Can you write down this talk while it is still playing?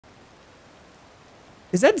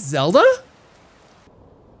Is that Zelda?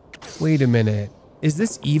 Wait a minute. Is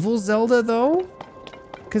this evil Zelda though?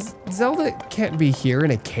 Because Zelda can't be here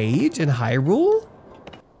in a cage in Hyrule?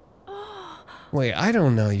 Wait, I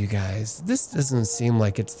don't know, you guys. This doesn't seem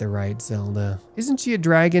like it's the right Zelda. Isn't she a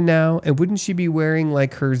dragon now? And wouldn't she be wearing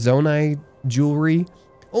like her Zonai jewelry?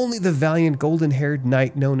 Only the valiant golden-haired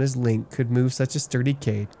knight known as Link could move such a sturdy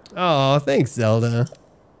cage. Oh, thanks, Zelda.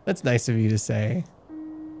 That's nice of you to say.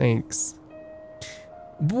 Thanks.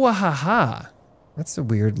 Bwahaha. That's a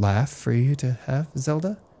weird laugh for you to have,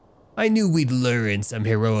 Zelda. I knew we'd lure in some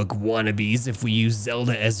heroic wannabes if we use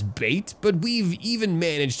Zelda as bait, but we've even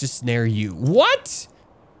managed to snare you. What?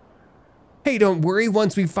 Hey, don't worry.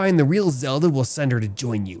 Once we find the real Zelda, we'll send her to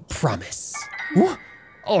join you. Promise. What?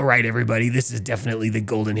 All right, everybody. This is definitely the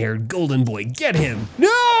golden-haired golden boy. Get him. No!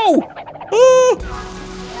 Oh!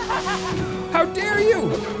 How dare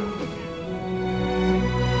you?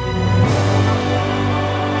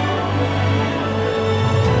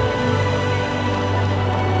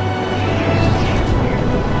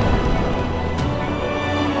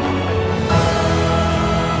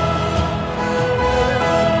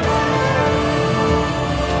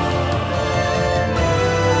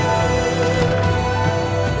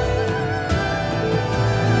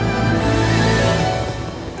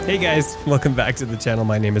 Hey guys, welcome back to the channel.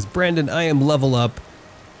 My name is Brandon. I am Level Up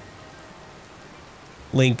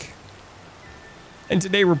Link. And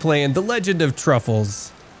today we're playing The Legend of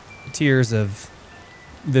Truffles. Tears of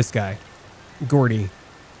this guy, Gordy.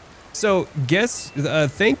 So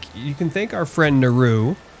you can thank our friend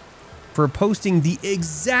Naru for posting the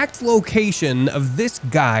exact location of this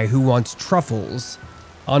guy who wants truffles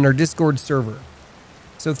on our Discord server.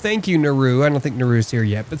 So thank you, Naru. I don't think Naru's here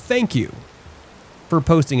yet, but thank you for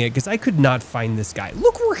posting it, because I could not find this guy.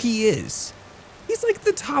 Look where he is. He's like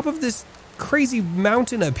the top of this crazy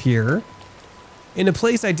mountain up here in a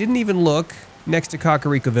place I didn't even look, next to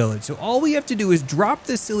Kakariko Village. So all we have to do is drop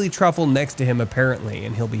this silly truffle next to him apparently,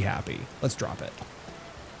 and he'll be happy. Let's drop it.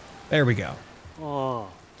 There we go. Oh.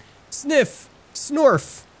 Sniff,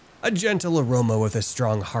 snorf, a gentle aroma with a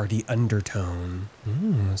strong hearty undertone.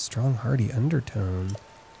 A strong hearty undertone.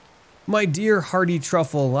 My dear hearty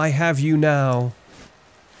truffle, I have you now.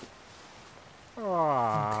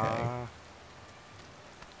 Okay.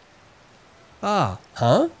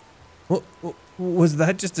 Huh? Was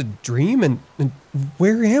that just a dream? And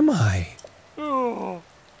where am I? Oh.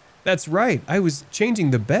 That's right, I was changing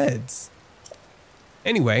the beds.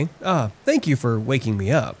 Anyway, thank you for waking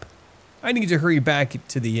me up. I need to hurry back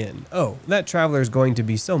to the inn. Oh, that traveler is going to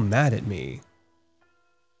be so mad at me.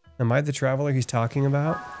 Am I the traveler he's talking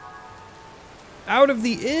about? Out of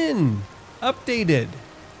the inn! Updated!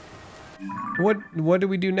 What do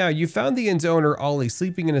we do now? You found the inn's owner, Ollie,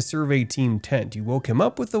 sleeping in a survey team tent. You woke him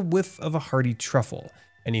up with a whiff of a hearty truffle,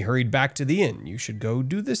 and he hurried back to the inn. You should go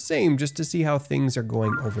do the same just to see how things are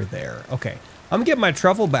going over there. Okay, I'm gonna get my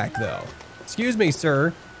truffle back though. Excuse me,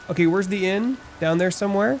 sir. Okay, where's the inn? Down there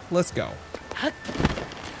somewhere? Let's go.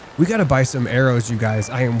 We gotta buy some arrows, you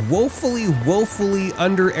guys. I am woefully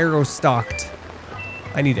under arrow stocked.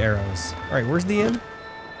 I need arrows. All right, where's the inn?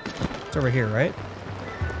 It's over here, right?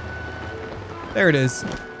 There it is.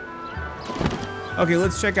 Okay,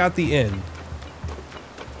 let's check out the inn.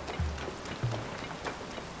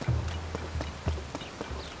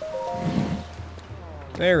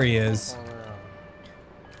 There he is.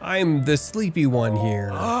 I'm the sleepy one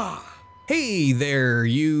here. Hey there,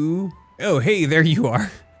 you. Oh, hey, there you are.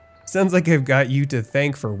 Sounds like I've got you to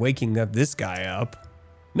thank for waking up this guy up.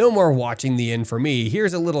 No more watching the inn for me.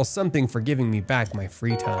 Here's a little something for giving me back my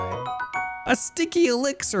free time. A sticky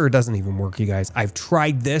elixir doesn't even work, you guys. I've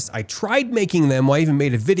tried this. I tried making them. I even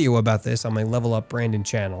made a video about this on my LevelUpBrandon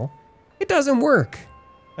channel. It doesn't work.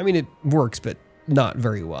 I mean, it works, but not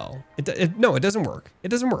very well. No, it doesn't work. It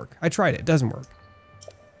doesn't work. I tried it. It doesn't work.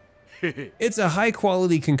 It's a high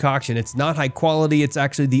quality concoction. It's not high quality. It's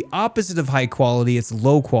actually the opposite of high quality. It's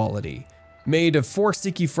low quality. Made of 4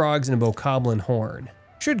 sticky frogs and a bokoblin horn.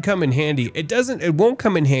 Should come in handy. It won't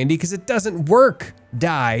come in handy because it doesn't work.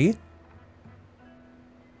 Die.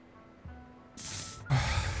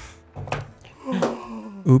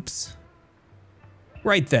 Oops.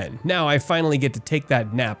 Right then, now I finally get to take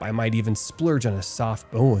that nap. I might even splurge on a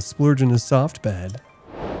soft bed.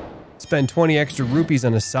 Spend 20 extra rupees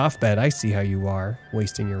on a soft bed. I see how you are,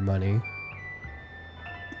 wasting your money.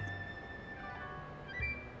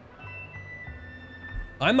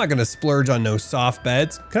 I'm not gonna splurge on no soft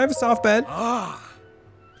beds. Can I have a soft bed?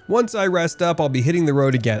 Once I rest up, I'll be hitting the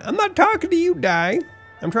road again. I'm not talking to you, Die.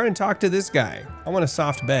 I'm trying to talk to this guy. I want a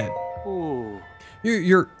soft bed. Ooh.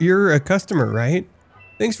 You're a customer, right?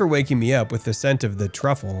 Thanks for waking me up with the scent of the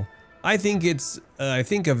truffle. I think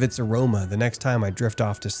of its aroma the next time I drift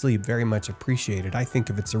off to sleep. Very much appreciated. I think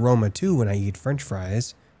of its aroma too when I eat French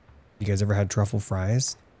fries. You guys ever had truffle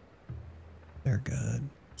fries? They're good.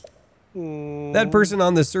 That person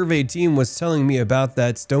on the survey team was telling me about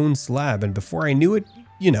that stone slab, and before I knew it,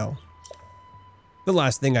 you know. The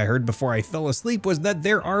last thing I heard before I fell asleep was that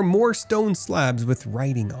there are more stone slabs with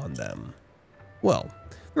writing on them. Well,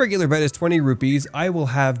 the regular bed is 20 rupees. I will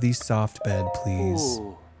have the soft bed, please.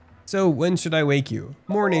 Ooh. So when should I wake you?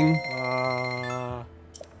 Morning.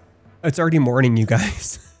 It's already morning, you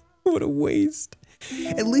guys. What a waste.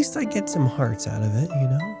 At least I get some hearts out of it, you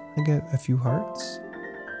know? I get a few hearts.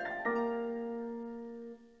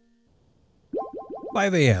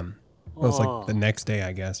 5 a.m. Well, it's like the next day,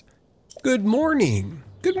 I guess. Good morning.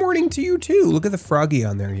 Good morning to you too. Look at the froggy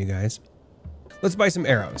on there, you guys. Let's buy some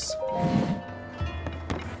arrows.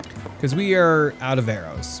 Because we are out of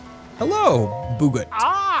arrows. Hello, Boogut.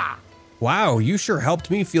 Ah! Wow, you sure helped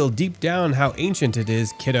me feel deep down how ancient it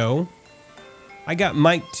is, kiddo. I got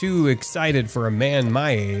Mike too excited for a man my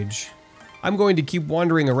age. I'm going to keep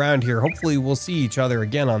wandering around here. Hopefully we'll see each other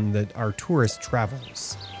again on our tourist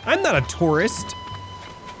travels. I'm not a tourist.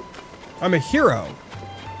 I'm a hero.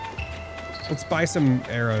 Let's buy some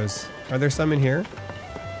arrows. Are there some in here?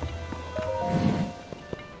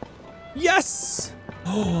 Yes!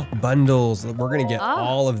 Oh, bundles. We're gonna get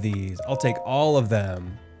all of these. I'll take all of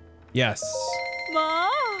them. Yes. Ma.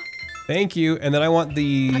 Thank you. And then I want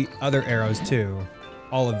the other arrows too.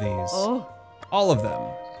 All of these. Oh. All of them.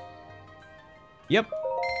 Yep.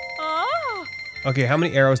 Okay, how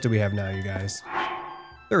many arrows do we have now, you guys?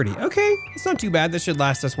 30. Okay, it's not too bad. This should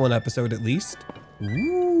last us one episode at least.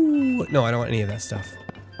 Ooh. No, I don't want any of that stuff.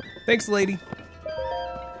 Thanks, lady.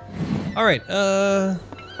 All right,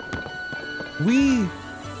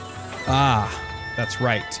 that's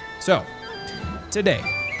right. So, today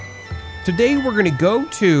we're gonna go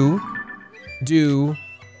to do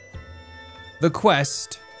the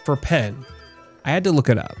quest for Pen. I had to look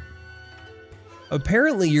it up.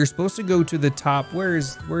 Apparently, you're supposed to go to the top.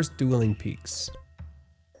 Where's Dueling Peaks?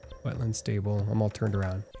 Wetland Stable. I'm all turned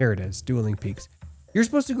around. Here it is, Dueling Peaks. You're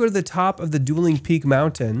supposed to go to the top of the Dueling Peak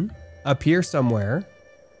mountain, up here somewhere.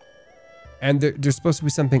 And there's supposed to be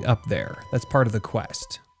something up there. That's part of the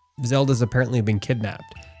quest. Zelda's apparently been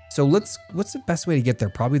kidnapped. So what's the best way to get there?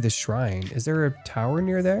 Probably the shrine. Is there a tower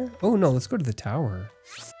near there? Oh no, let's go to the tower.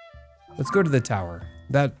 Let's go to the tower.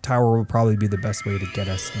 That tower will probably be the best way to get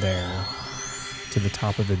us there. To the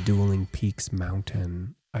top of the Dueling Peaks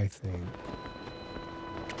mountain, I think.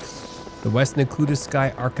 The West Nakluda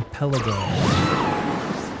Sky Archipelago.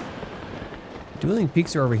 Dueling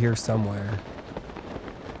Peaks are over here somewhere.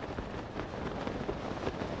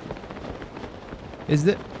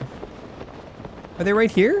 Are they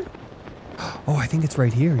right here? Oh, I think it's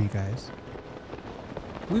right here, you guys.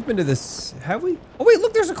 We've been to this, have we? Oh wait,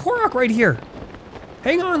 look, there's a Korok right here.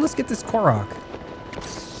 Hang on, let's get this Korok.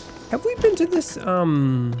 Have we been to this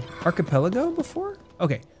archipelago before?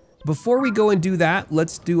 Okay, before we go and do that,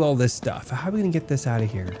 let's do all this stuff. How are we gonna get this out of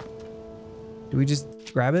here? Do we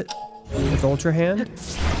just grab it with Ultra Hand?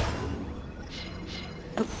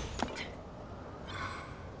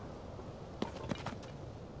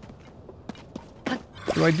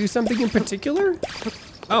 Do I do something in particular?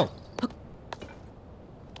 Oh.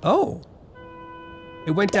 Oh.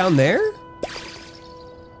 It went down there? Am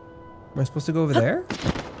I supposed to go over there?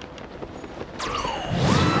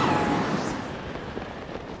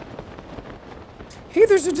 Hey,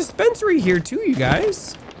 there's a dispensary here too, you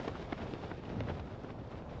guys.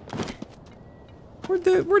 Where'd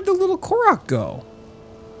the little Korok go?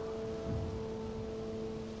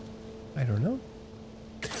 I don't know.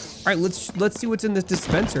 All right, let's see what's in this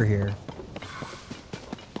dispenser here.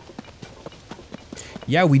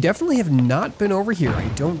 Yeah, we definitely have not been over here. I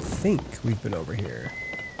don't think we've been over here.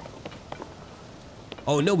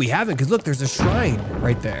 Oh no, we haven't, because look, there's a shrine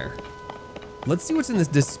right there. Let's see what's in this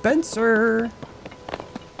dispenser.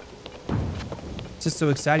 It's just so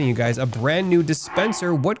exciting, you guys. A brand new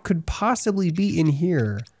dispenser. What could possibly be in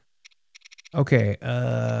here? Okay,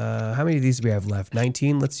 how many of these do we have left?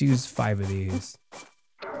 19? Let's use 5 of these.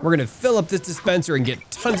 We're gonna fill up this dispenser and get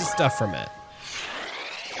tons of stuff from it.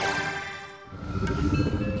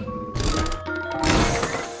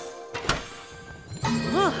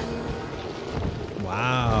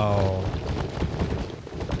 Wow.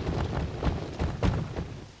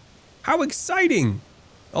 How exciting!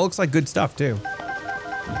 Oh, looks like good stuff too.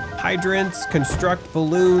 Hydrants, construct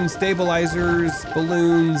balloons, stabilizers,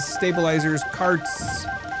 carts.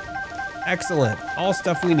 Excellent, all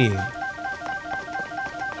stuff we need.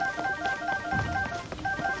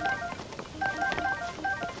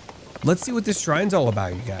 Let's see what this shrine's all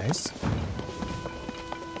about, you guys.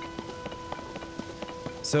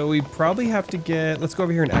 So we probably have to get, let's go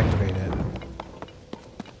over here and activate it.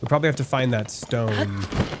 We probably have to find that stone.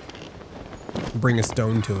 Bring a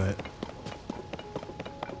stone to it.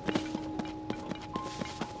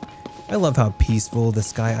 I love how peaceful the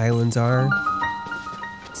Sky Islands are.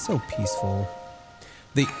 So peaceful.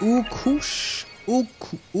 The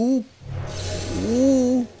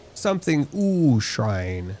something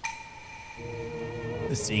shrine.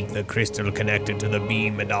 Seek the crystal connected to the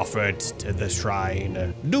beam and offer it to the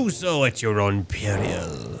shrine. Do so at your own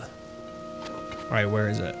peril. All right, where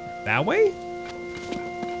is it? That way?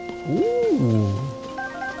 Ooh.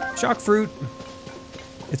 Shock fruit.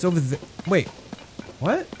 It's over there. Wait,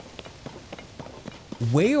 what?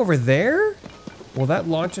 Way over there? Will that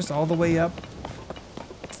launch us all the way up?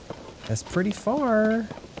 That's pretty far.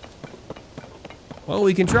 Well,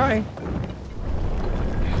 we can try.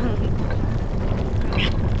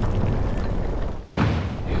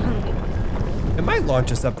 It might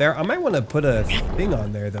launch us up there. I might want to put a thing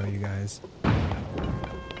on there though, you guys.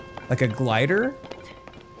 Like a glider.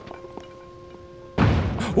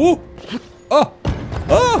 Ooh! Oh!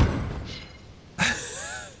 Oh!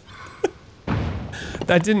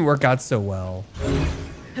 That didn't work out so well.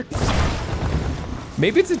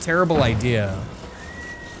 Maybe it's a terrible idea.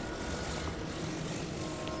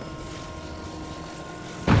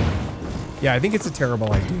 Yeah, I think it's a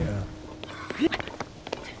terrible idea.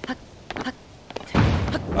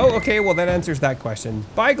 Oh, okay, well that answers that question.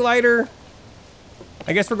 Bye, glider.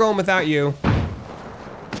 I guess we're going without you.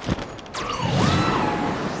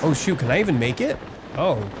 Oh shoot, can I even make it?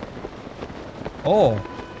 Oh. Oh.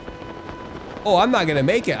 Oh, I'm not gonna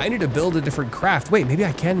make it. I need to build a different craft. Wait, maybe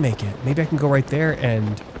I can make it. Maybe I can go right there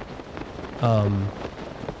and,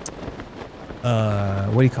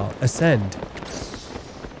 what do you call it? Ascend.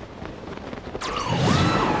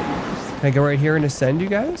 Can I go right here and ascend, you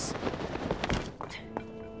guys?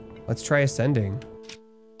 Let's try ascending.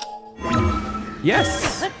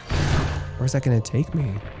 Yes! Where's that gonna take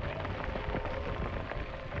me?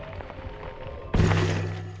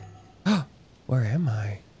 Where am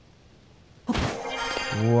I?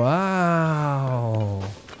 Wow.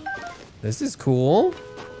 This is cool.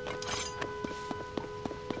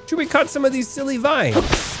 Should we cut some of these silly vines?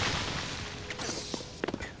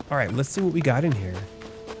 All right, let's see what we got in here.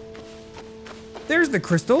 There's the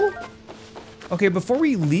crystal. Okay, before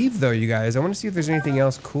we leave though, you guys, I want to see if there's anything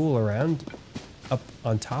else cool around up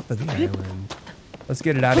on top of the island. Let's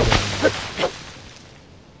get it out of here.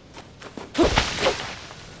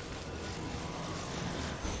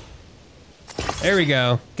 There we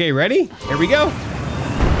go. Okay, ready? Here we go.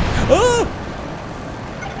 Oh!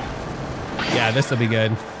 Yeah, this will be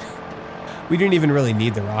good. We didn't even really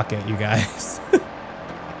need the rocket, you guys.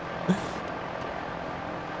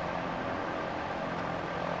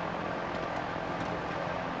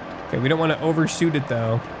 Okay, we don't want to overshoot it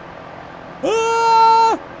though.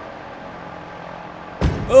 Ah!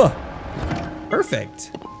 Oh,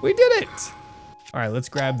 perfect. We did it. All right, let's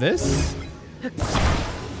grab this.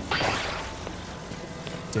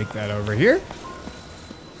 Take that over here.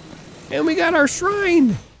 And we got our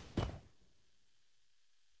shrine.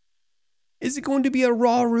 Is it going to be a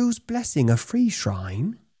Raru's blessing, a free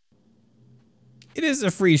shrine? It is a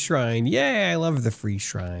free shrine. Yay, I love the free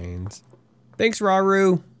shrines. Thanks,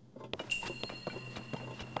 Raru.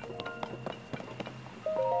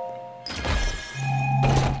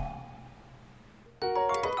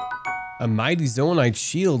 A mighty Zoanite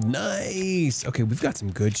shield, nice. Okay, we've got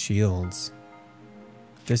some good shields.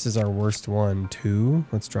 This is our worst one, too.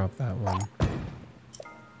 Let's drop that one.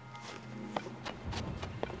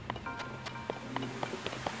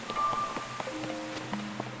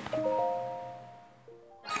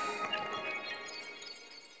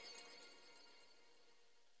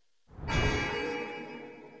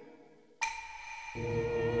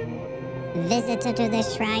 Visitor to the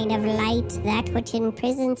Shrine of Light, that which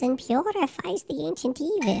imprisons and purifies the ancient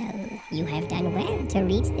evil. You have done well to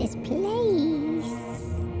reach this place.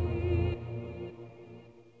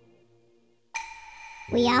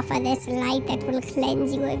 We offer this light that will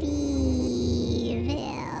cleanse you of evil.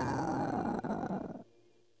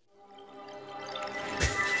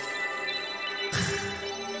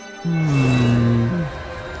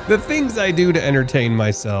 The things I do to entertain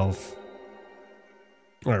myself.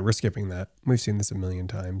 All right, we're skipping that. We've seen this a million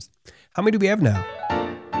times. How many do we have now?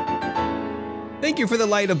 Thank you for the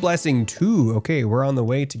light of blessing, 2. Okay, we're on the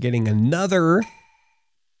way to getting another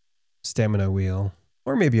stamina wheel.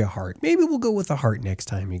 Or maybe a heart. Maybe we'll go with a heart next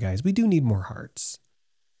time, you guys. We do need more hearts.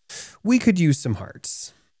 We could use some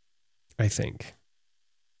hearts, I think.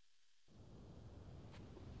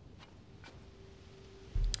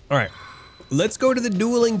 All right, let's go to the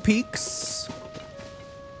dueling peaks.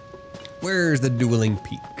 Where's the dueling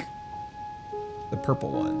peak? The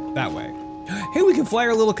purple one, that way. Hey, we can fly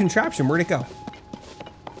our little contraption. Where'd it go?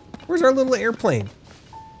 Where's our little airplane?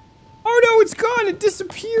 Oh no, it's gone. It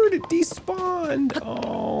disappeared. It despawned.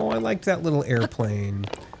 Oh, I liked that little airplane.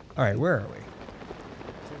 All right, where are we?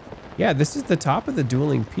 Yeah, this is the top of the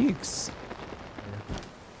dueling peaks.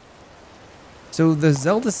 So the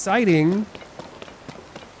Zelda sighting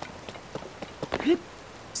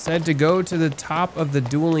said to go to the top of the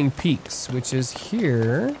dueling peaks, which is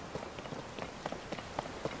here.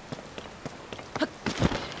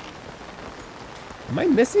 Am I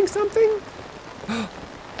missing something?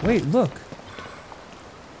 Wait, look.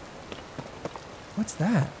 What's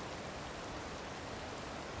that?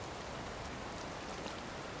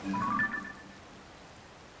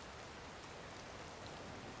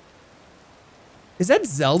 Is that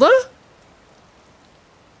Zelda?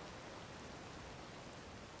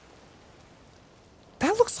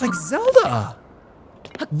 That looks like Zelda.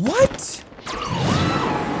 What?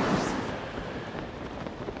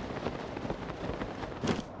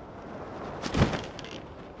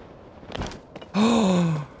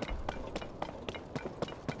 Oh.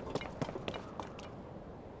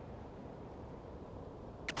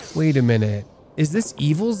 Wait a minute. Is this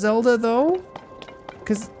evil Zelda though?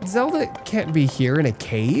 Because Zelda can't be here in a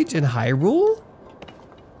cage in Hyrule?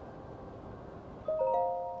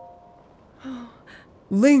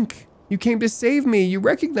 Link, you came to save me. You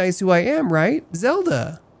recognize who I am, right?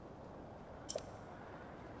 Zelda.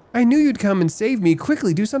 I knew you'd come and save me.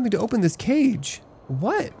 Quickly, do something to open this cage.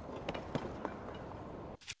 What?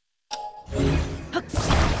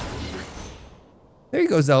 There you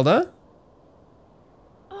go, Zelda.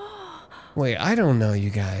 Wait, I don't know, you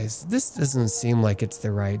guys. This doesn't seem like it's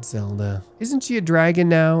the right Zelda. Isn't she a dragon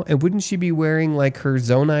now? And wouldn't she be wearing like her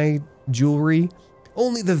Zonai jewelry?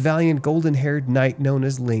 Only the valiant golden-haired knight known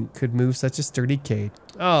as Link could move such a sturdy cage.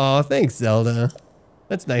 Oh, thanks, Zelda.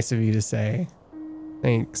 That's nice of you to say.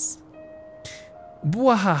 Thanks.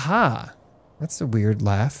 Bwahaha. That's a weird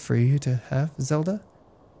laugh for you to have, Zelda.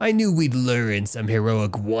 I knew we'd lure in some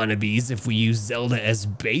heroic wannabes if we use Zelda as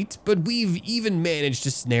bait, but we've even managed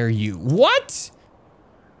to snare you. What?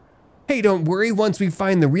 Hey, don't worry. Once we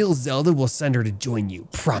find the real Zelda, we'll send her to join you.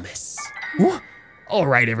 Promise. What? All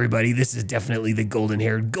right, everybody. This is definitely the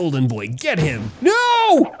golden-haired golden boy. Get him. No!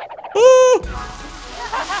 Oh!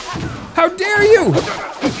 How dare you?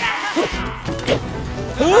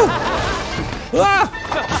 Oh! Ah!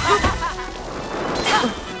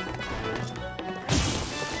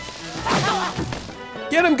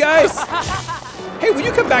 Get him, guys! Hey, will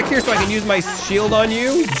you come back here so I can use my shield on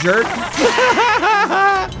you, jerk?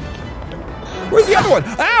 Where's the other one?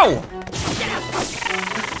 Ow!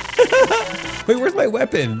 Wait, where's my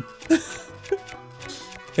weapon?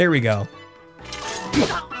 Here we go.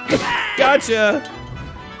 Gotcha!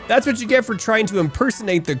 That's what you get for trying to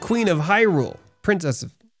impersonate the Queen of Hyrule. Princess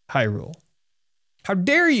of Hyrule. How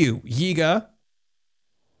dare you, Yiga?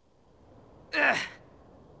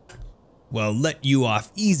 Well, let you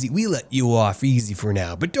off easy. We let you off easy for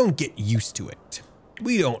now, but don't get used to it.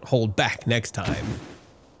 We don't hold back next time.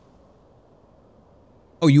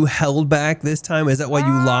 Oh, you held back this time? Is that why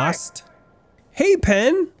you lost? Hey,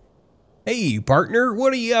 Pen. Hey, partner.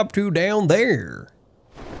 What are you up to down there?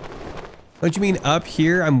 Don't you mean up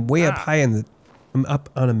here? I'm way up high in the... I'm up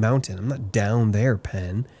on a mountain. I'm not down there,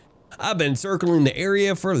 Pen. I've been circling the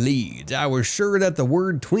area for leads. I was sure that the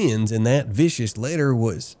word twins in that vicious letter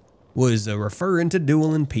was referring to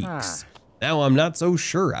dueling peaks. Now I'm not so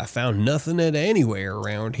sure. I found nothing at anywhere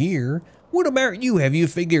around here. What about you? Have you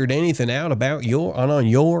figured anything out about on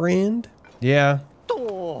your end? Yeah,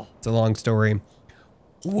 it's a long story.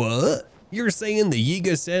 What? You're saying the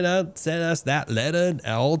Yiga sent us that letter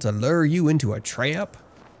all to lure you into a trap?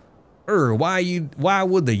 Why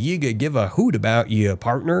would the Yiga give a hoot about you,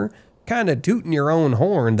 partner? Kinda tooting your own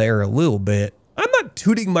horn there a little bit. I'm not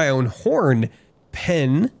tooting my own horn,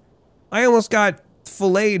 Pen. I almost got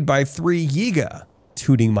filleted by 3 Yiga,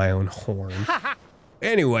 tooting my own horn.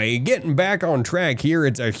 Anyway, getting back on track here,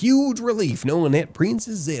 it's a huge relief knowing that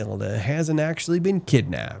Princess Zelda hasn't actually been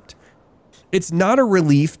kidnapped. It's not a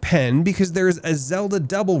relief, Pen, because there's a Zelda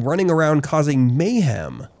double running around causing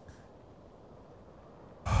mayhem.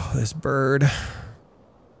 Oh, this bird.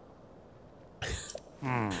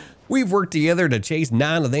 We've worked together to chase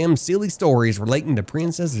 9 of them silly stories relating to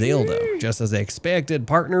Princess Zelda. Just as I expected,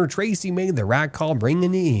 partner, Tracy made the right call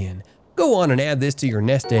bringing you in. Go on and add this to your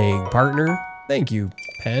nest egg, partner. Thank you,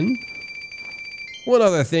 Pen. One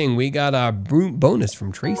other thing, we got a bonus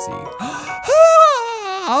from Tracy.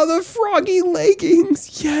 Ah, the froggy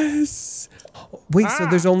leggings. Yes. Wait, so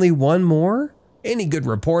there's only one more? Any good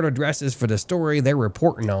reporter dresses for the story they're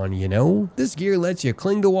reporting on, you know? This gear lets you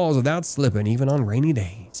cling to walls without slipping, even on rainy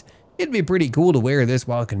days. It'd be pretty cool to wear this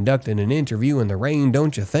while conducting an interview in the rain,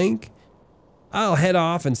 don't you think? I'll head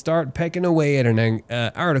off and start pecking away at an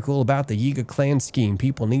article about the Yiga clan scheme.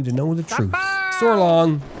 People need to know the truth. Soar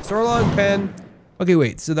long, pen. Okay,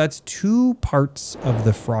 wait, so that's 2 parts of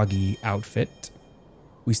the froggy outfit.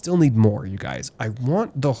 We still need more, you guys. I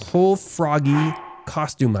want the whole froggy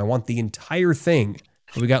costume. I want the entire thing.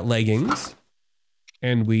 We got leggings,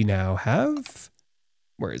 and we now have,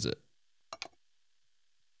 where is it?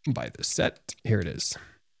 Buy the set. Here it is.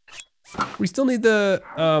 We still need the,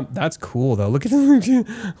 that's cool though. Look at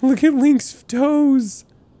Link's toes.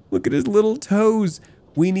 Look at his little toes.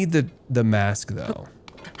 We need the mask though.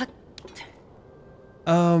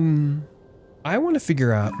 I want to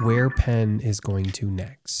figure out where Pen is going to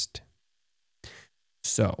next.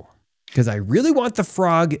 So, because I really want the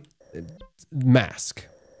frog mask.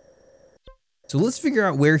 So let's figure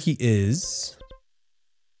out where he is.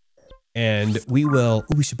 And we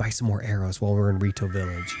should buy some more arrows while we're in Rito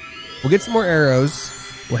Village. We'll get some more arrows.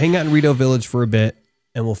 We'll hang out in Rito Village for a bit,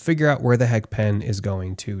 and we'll figure out where the heck Pen is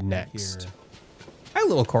going to next. Hi,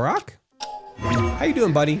 little Korok. How you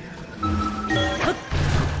doing, buddy?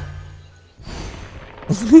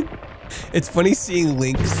 It's funny seeing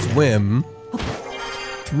Link swim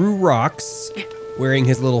through rocks wearing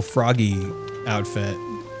his little froggy outfit.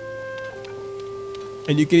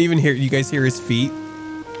 And you can even hear, you guys hear his feet?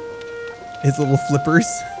 His little flippers.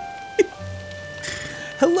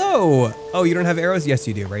 Hello. Oh, you don't have arrows? Yes,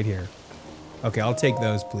 you do, right here. Okay, I'll take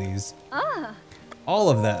those, please. All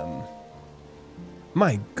of them.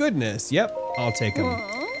 My goodness. Yep, I'll take them.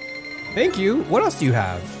 Thank you. What else do you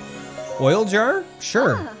have? Oil jar?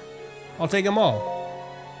 Sure. I'll take them all.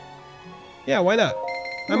 Yeah, why not?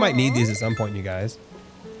 I might need these at some point, you guys.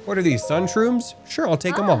 What are these, sun shrooms? Sure, I'll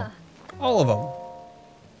take them all. All of them.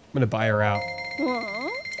 I'm gonna buy her out.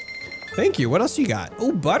 Thank you. What else you got?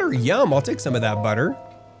 Oh, butter. Yum. I'll take some of that butter.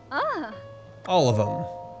 All of them.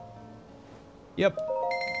 Yep.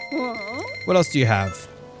 What else do you have?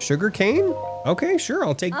 Sugar cane? Okay, sure.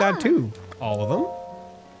 I'll take that too. All of them.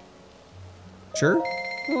 Sure.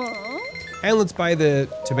 And let's buy the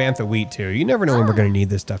Tabantha wheat too. You never know when we're going to need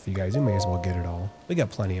this stuff, you guys. You may as well get it all. We got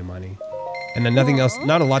plenty of money. And then nothing else,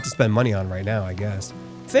 not a lot to spend money on right now, I guess.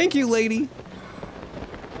 Thank you, lady.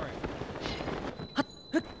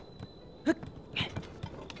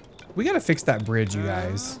 We gotta fix that bridge, you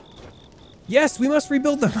guys. Yes, we must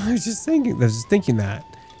rebuild them. I was just thinking that.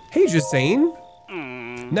 Hey, Jasane.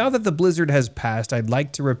 Now that the blizzard has passed, I'd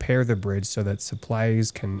like to repair the bridge so that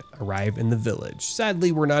supplies can arrive in the village.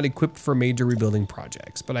 Sadly, we're not equipped for major rebuilding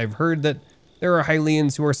projects, but I've heard that there are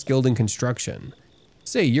Hylians who are skilled in construction.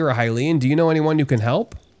 Say, you're a Hylian. Do you know anyone who can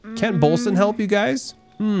help? Can't Bolson help you guys?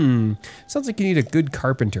 Sounds like you need a good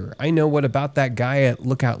carpenter. I know what about that guy at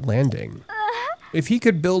Lookout Landing. If he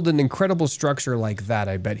could build an incredible structure like that,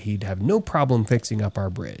 I bet he'd have no problem fixing up our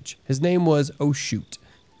bridge. His name was, oh shoot,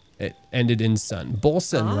 it ended in son.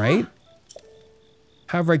 Bolson, right?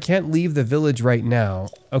 However, I can't leave the village right now.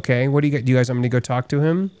 Okay, what do you guys want me to go talk to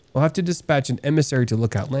him? We'll have to dispatch an emissary to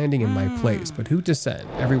Lookout Landing in my place, but who to send?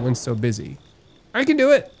 Everyone's so busy. I can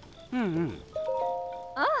do it.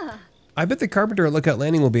 I bet the carpenter at Lookout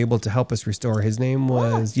Landing will be able to help us restore. His name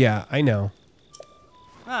was, yeah, I know.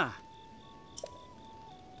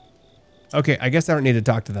 Okay, I guess I don't need to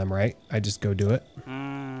talk to them, right? I just go do it.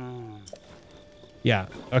 Yeah,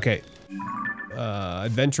 okay.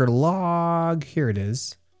 Adventure log, here it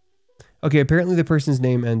is. Okay, apparently the person's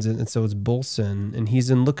name ends in, and so it's Bolson, and he's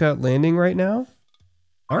in Lookout Landing right now.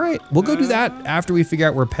 All right, we'll go do that after we figure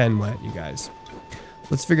out where Pen went, you guys.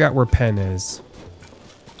 Let's figure out where Pen is.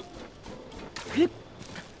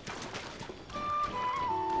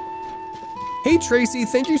 Hey Tracy,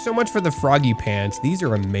 thank you so much for the froggy pants. These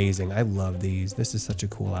are amazing. I love these. This is such a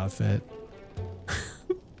cool outfit.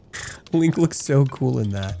 Link looks so cool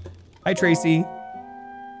in that. Hi Tracy.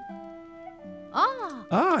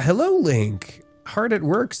 Hello Link. Hard at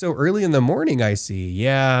work so early in the morning, I see.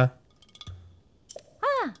 Yeah.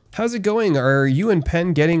 How's it going? Are you and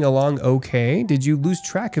Pen getting along okay? Did you lose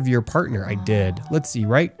track of your partner? I did. Let's see,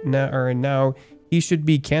 right now he should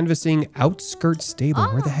be canvassing Outskirt Stable.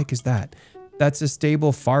 Where the heck is that? That's a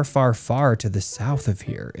stable far, far, far to the south of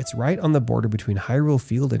here. It's right on the border between Hyrule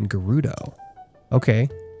Field and Gerudo. Okay.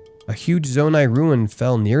 A huge Zonai ruin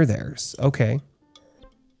fell near theirs. Okay.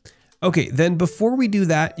 Okay, then before we do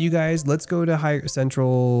that, you guys, let's go to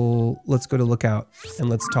Let's go to Lookout and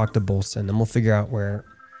let's talk to Bolson and we'll figure out where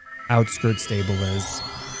outskirt stable is.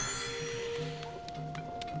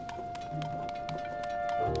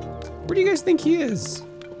 Where do you guys think he is?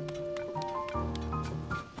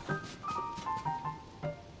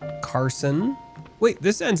 Carson. Wait,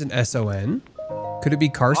 this ends in S-O-N. Could it be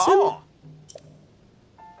Carson? Oh.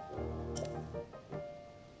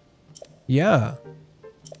 Yeah.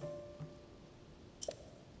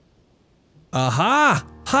 Aha!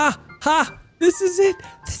 Ha! Ha! This is it!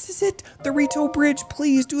 This is it! The Rito Bridge!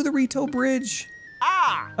 Please do the Rito Bridge!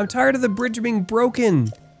 I'm tired of the bridge being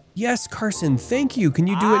broken. Yes, Carson, thank you. Can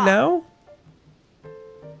you do it now?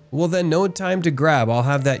 Well then, no time to grab. I'll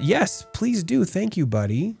have that. Yes, please do. Thank you,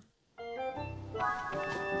 buddy.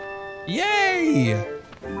 Yay!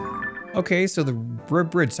 Okay, so the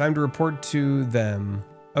bridge, time to report to them.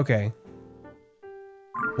 Okay.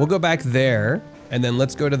 We'll go back there, and then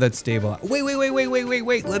let's go to that stable.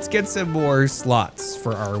 Wait. Let's get some more slots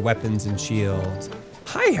for our weapons and shields.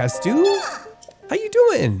 Hi, Hestu. How you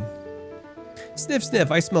doing? Sniff,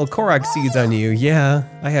 sniff, I smell Korok seeds on you. Yeah,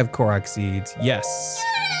 I have Korok seeds. Yes.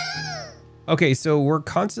 Okay, so we're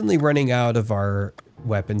constantly running out of our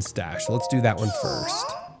weapon stash. Let's do that one first.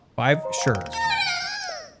 5, sure.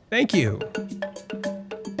 Thank you.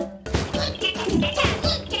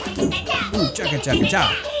 Ooh, chaka chaka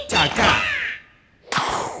cha, chaka.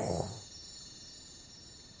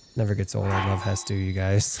 Never gets old. I love Hestu, you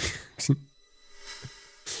guys.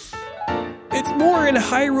 It's more in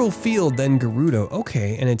Hyrule Field than Gerudo.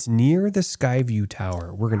 Okay, and it's near the Skyview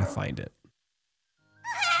Tower. We're gonna find it.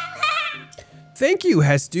 Thank you,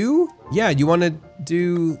 Hestu. Yeah, you wanna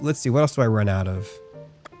do, let's see, what else do I run out of?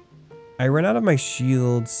 I run out of my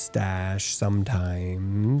shield stash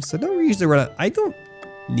sometimes. I don't usually run out, I don't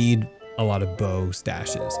need a lot of bow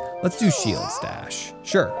stashes. Let's do shield stash.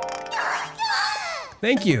 Sure.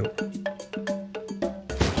 Thank you.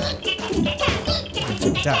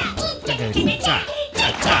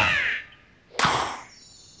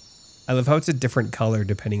 I love how it's a different color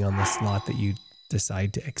depending on the slot that you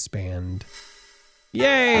decide to expand.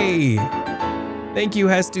 Yay! Thank you,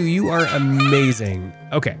 Hestu. You are amazing.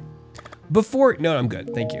 Okay. No, I'm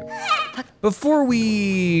good. Thank you. Before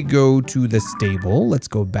we go to the stable, let's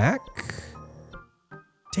go back.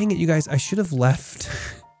 Dang it, you guys. I should have left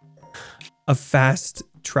a fast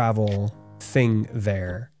travel thing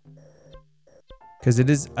there. Because it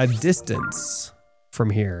is a distance from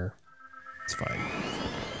here. It's fine.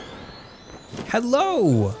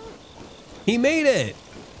 Hello! He made it!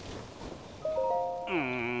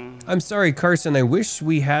 I'm sorry, Carson. I wish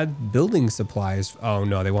we had building supplies. Oh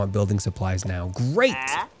no, they want building supplies now. Great!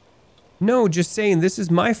 No, just saying this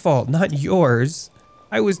is my fault, not yours.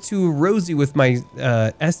 I was too rosy with my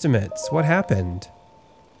estimates. What happened?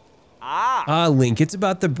 Link, it's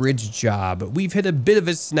about the bridge job. We've hit a bit of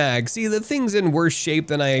a snag. See, the thing's in worse shape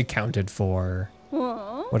than I accounted for.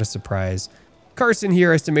 What a surprise. Carson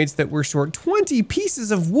here estimates that we're short 20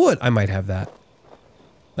 pieces of wood. I might have that.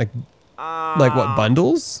 Like what,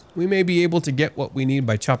 bundles? We may be able to get what we need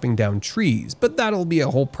by chopping down trees, but that'll be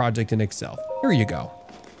a whole project in itself. Here you go.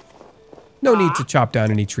 No need to chop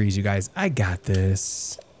down any trees, you guys. I got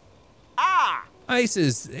this.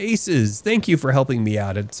 Aces, thank you for helping me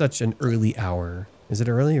out at such an early hour. Is it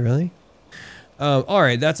early, really? All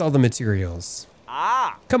right, that's all the materials.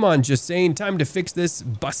 Come on, just saying, time to fix this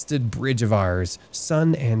busted bridge of ours.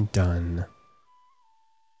 Son and done.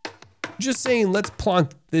 Just saying, let's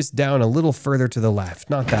plonk this down a little further to the left.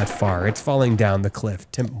 Not that far, it's falling down the cliff.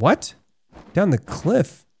 What? Down the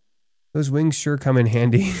cliff? Those wings sure come in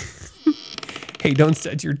handy. Hey, don't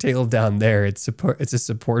set your tail down there. It's a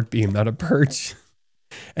support beam, not a perch.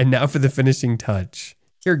 And now for the finishing touch.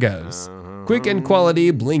 Here goes. Quick and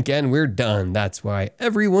quality, blink and we're done. That's why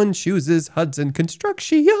everyone chooses Hudson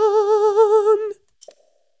Construction.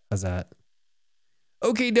 How's that?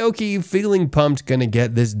 Okie dokie, feeling pumped, gonna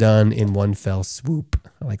get this done in one fell swoop.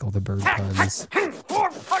 I like all the bird puns.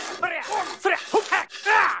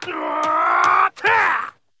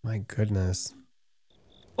 My goodness.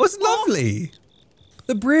 Oh, it's lovely.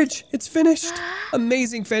 The bridge, it's finished.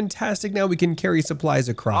 Amazing, fantastic. Now we can carry supplies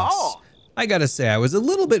across. I gotta say, I was a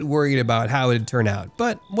little bit worried about how it'd turn out,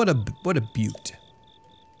 but what a beaut.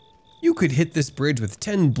 You could hit this bridge with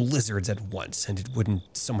 10 blizzards at once and it wouldn't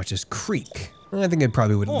so much as creak. I think it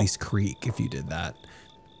probably would at least creak if you did that.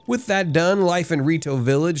 With that done, life in Rito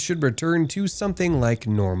Village should return to something like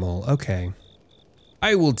normal. Okay.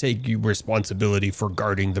 I will take responsibility for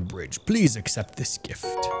guarding the bridge. Please accept this gift.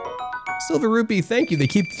 Silver Rupee, thank you. They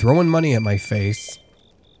keep throwing money at my face.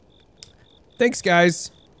 Thanks,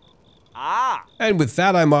 guys. And with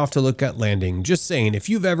that, I'm off to look at landing. Just saying, if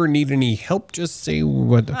you've ever need any help, just say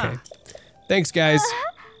what. Okay. Thanks, guys.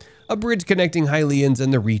 A bridge connecting Hylians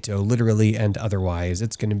and the Rito, literally and otherwise.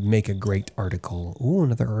 It's going to make a great article. Ooh,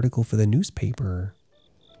 another article for the newspaper.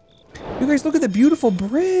 You guys, look at the beautiful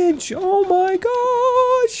bridge. Oh my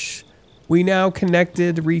gosh. We now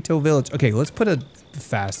connected Rito Village. Okay, let's put a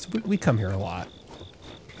fast. We come here a lot.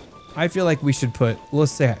 I feel like we should put,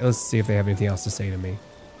 let's see if they have anything else to say to me.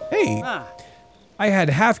 Hey, I had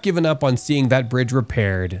half given up on seeing that bridge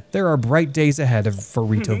repaired. There are bright days ahead for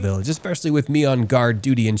Rito Village, especially with me on guard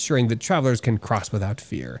duty ensuring that travelers can cross without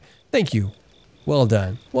fear. Thank you. Well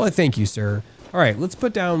done. Well, thank you, sir. All right, let's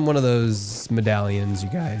put down one of those medallions,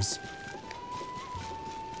 you guys.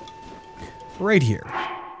 Right here.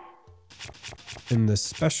 In the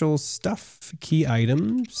special stuff, key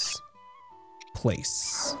items,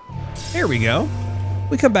 place. There we go.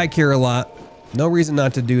 We come back here a lot. No reason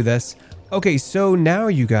not to do this. Okay, so now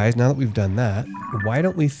you guys, now that we've done that, why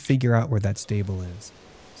don't we figure out where that stable is?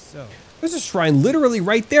 So, there's a shrine literally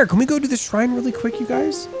right there. Can we go to the shrine really quick, you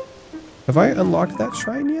guys? Have I unlocked that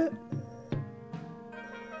shrine yet?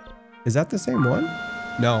 Is that the same one?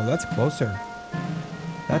 No, that's closer.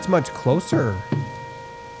 That's much closer.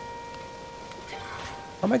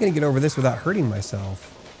 How am I gonna get over this without hurting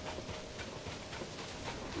myself?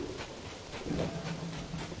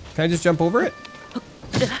 Can I just jump over it?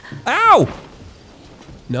 Ow!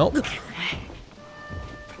 No.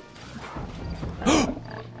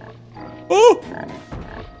 Oh!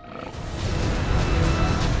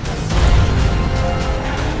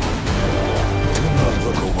 Do not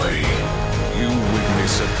look away. You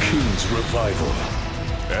witness a king's revival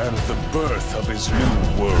and the birth of his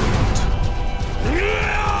new world.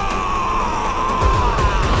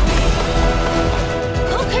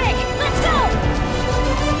 Okay, let's go!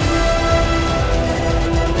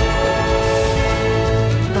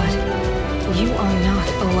 But you are not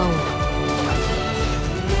alone.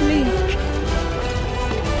 Link.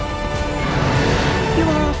 You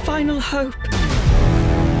are our final hope.